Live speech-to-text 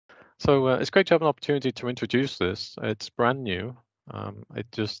So it's great to have an opportunity to introduce this. It's brand new.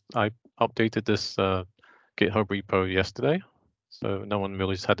 I updated this GitHub repo yesterday, so no one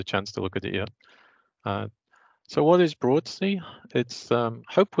really has had a chance to look at it yet. So what is Broadsea? It's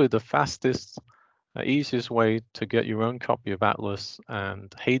hopefully the fastest, easiest way to get your own copy of Atlas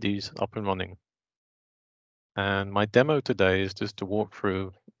and Hades up and running. And my demo today is just to walk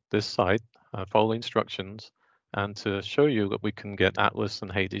through this site, follow the instructions, and to show you that we can get Atlas and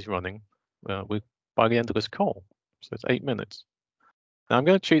Hades running by the end of this call. So it's 8 minutes. Now I'm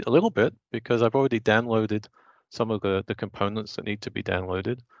going to cheat a little bit because I've already downloaded some of the components that need to be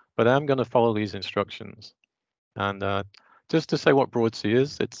downloaded, but I'm going to follow these instructions. And just to say what Broadsea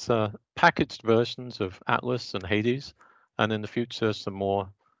is, it's packaged versions of Atlas and Hades, and in the future some more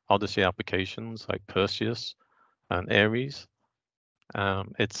Odyssey applications like Perseus and Ares.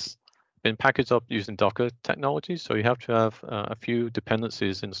 It's been packaged up using Docker technology, so you have to have a few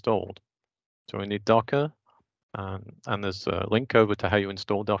dependencies installed. So we need Docker, and there's a link over to how you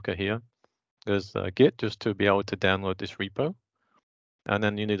install Docker here. There's Git just to be able to download this repo. And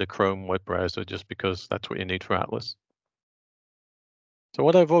then you need a Chrome web browser just because that's what you need for Atlas. So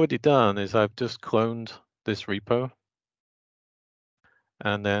what I've already done is I've just cloned this repo.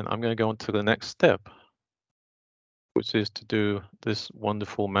 And then I'm going to go on to the next step, which is to do this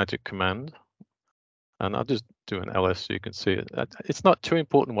wonderful magic command. And I'll just do an ls so you can see it. It's not too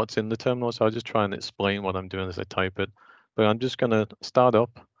important what's in the terminal, so I'll just try and explain what I'm doing as I type it. But I'm just going to start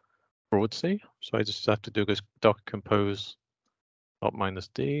up Broadsea. So I just have to do this docker compose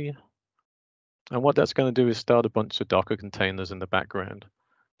 -d. And what that's going to do is start a bunch of Docker containers in the background,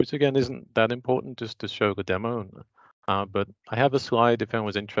 which again isn't that important, just to show the demo. But I have a slide if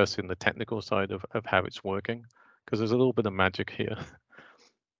anyone's interested in the technical side of how it's working, because there's a little bit of magic here.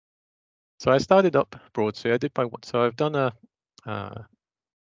 So I started up Broadsea. So I've done a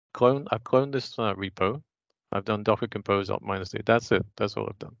clone. I've cloned this repo. I've done Docker compose -d. That's it. That's all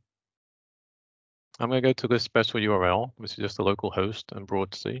I've done. I'm going to go to this special URL, which is just a local host and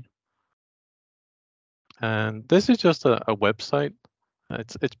Broadsea. And this is just a website.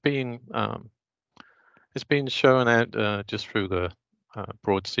 It's being shown out just through the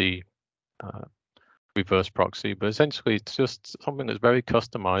Broadsea reverse proxy, but essentially it's just something that's very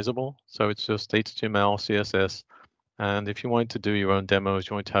customizable. So it's just HTML, CSS, and if you want to do your own demos,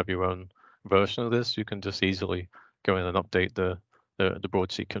 you want to have your own version of this, you can just easily go in and update the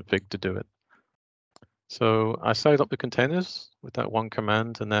Broadsea config to do it. So I started up the containers with that one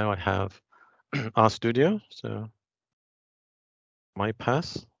command, and now I have RStudio, so my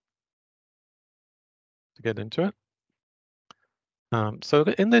pass to get into it. So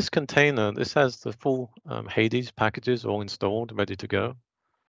in this container, this has the full Hades packages all installed, ready to go.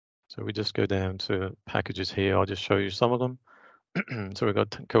 So we just go down to packages here. I'll just show you some of them. So we've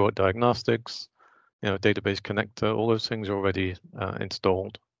got cohort diagnostics, database connector, all those things are already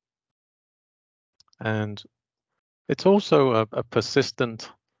installed. And it's also a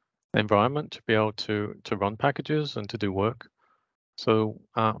persistent environment to be able to run packages and to do work. So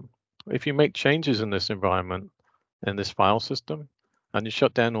if you make changes in this environment, in this file system, and you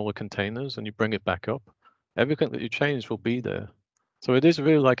shut down all the containers and you bring it back up, everything that you change will be there. So it is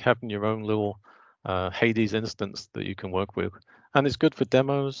really like having your own little Hades instance that you can work with. And it's good for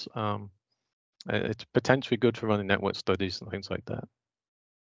demos. It's potentially good for running network studies and things like that.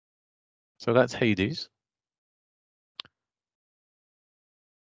 So that's Hades.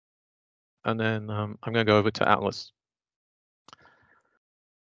 And then I'm going to go over to Atlas.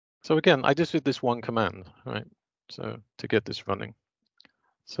 So again, I just did this one command, right? So to get this running.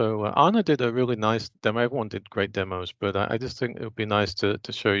 So Anna did a really nice demo. Everyone did great demos, but I just think it would be nice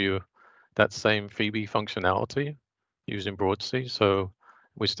to show you that same Phoebe functionality using Broadsea. So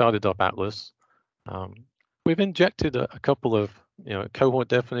we started up Atlas. We've injected a couple of, cohort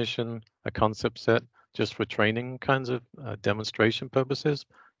definition, a concept set, just for training kinds of demonstration purposes.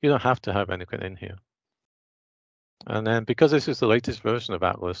 You don't have to have anything in here. And then because this is the latest version of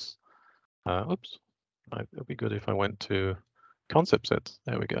Atlas, oops, it would be good if I went to concept sets.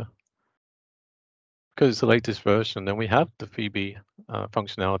 There we go. Because it's the latest version, then we have the Phoebe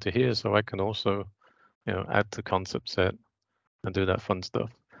functionality here, so I can also, add the concept set and do that fun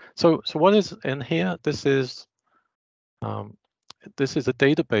stuff. So what is in here? This is a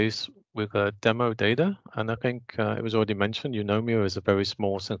database with demo data, and I think it was already mentioned. Eunomia is a very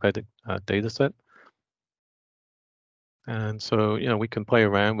small synthetic data set. And so, we can play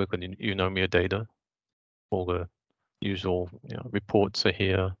around with the Eunomia data. All the usual reports are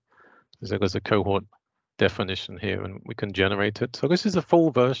here. There's a cohort definition here, and we can generate it. So this is a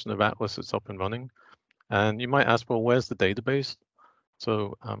full version of Atlas that's up and running. And you might ask, well, where's the database?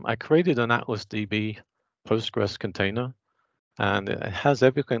 So I created an Atlas DB Postgres container, and it has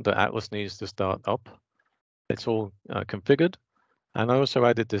everything that Atlas needs to start up. It's all configured. And I also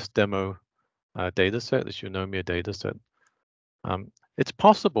added this demo dataset, this Eunomia dataset. It's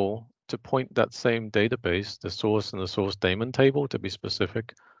possible to point that same database, the source and the source daemon table to be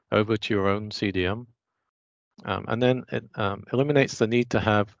specific, over to your own CDM. And then it eliminates the need to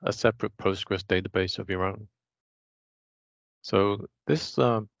have a separate Postgres database of your own. So this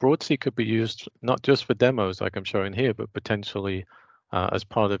Broadsea could be used not just for demos like I'm showing here, but potentially as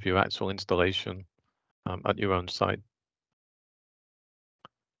part of your actual installation at your own site.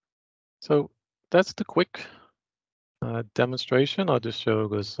 So that's the quick demonstration. I'll just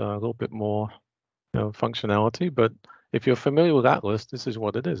show us a little bit more functionality, but if you're familiar with Atlas, this is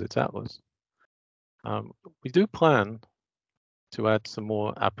what it is. It's Atlas. We do plan to add some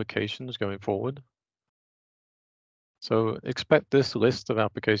more applications going forward. So expect this list of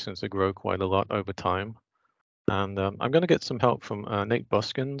applications to grow quite a lot over time. And I'm going to get some help from Nate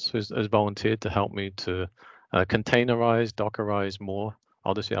Buskins, who's has volunteered to help me to containerize, Dockerize more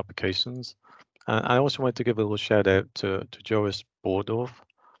Odyssey applications. I also want to give a little shout out to Joris Bordorf,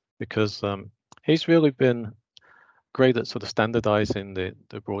 because he's really been great at sort of standardizing the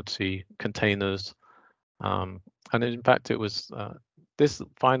Broadsea containers. And in fact, it was this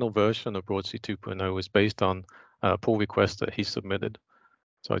final version of Broadsea 2.0 was based on a pull request that he submitted.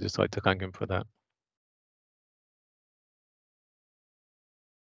 So I'd just like to thank him for that.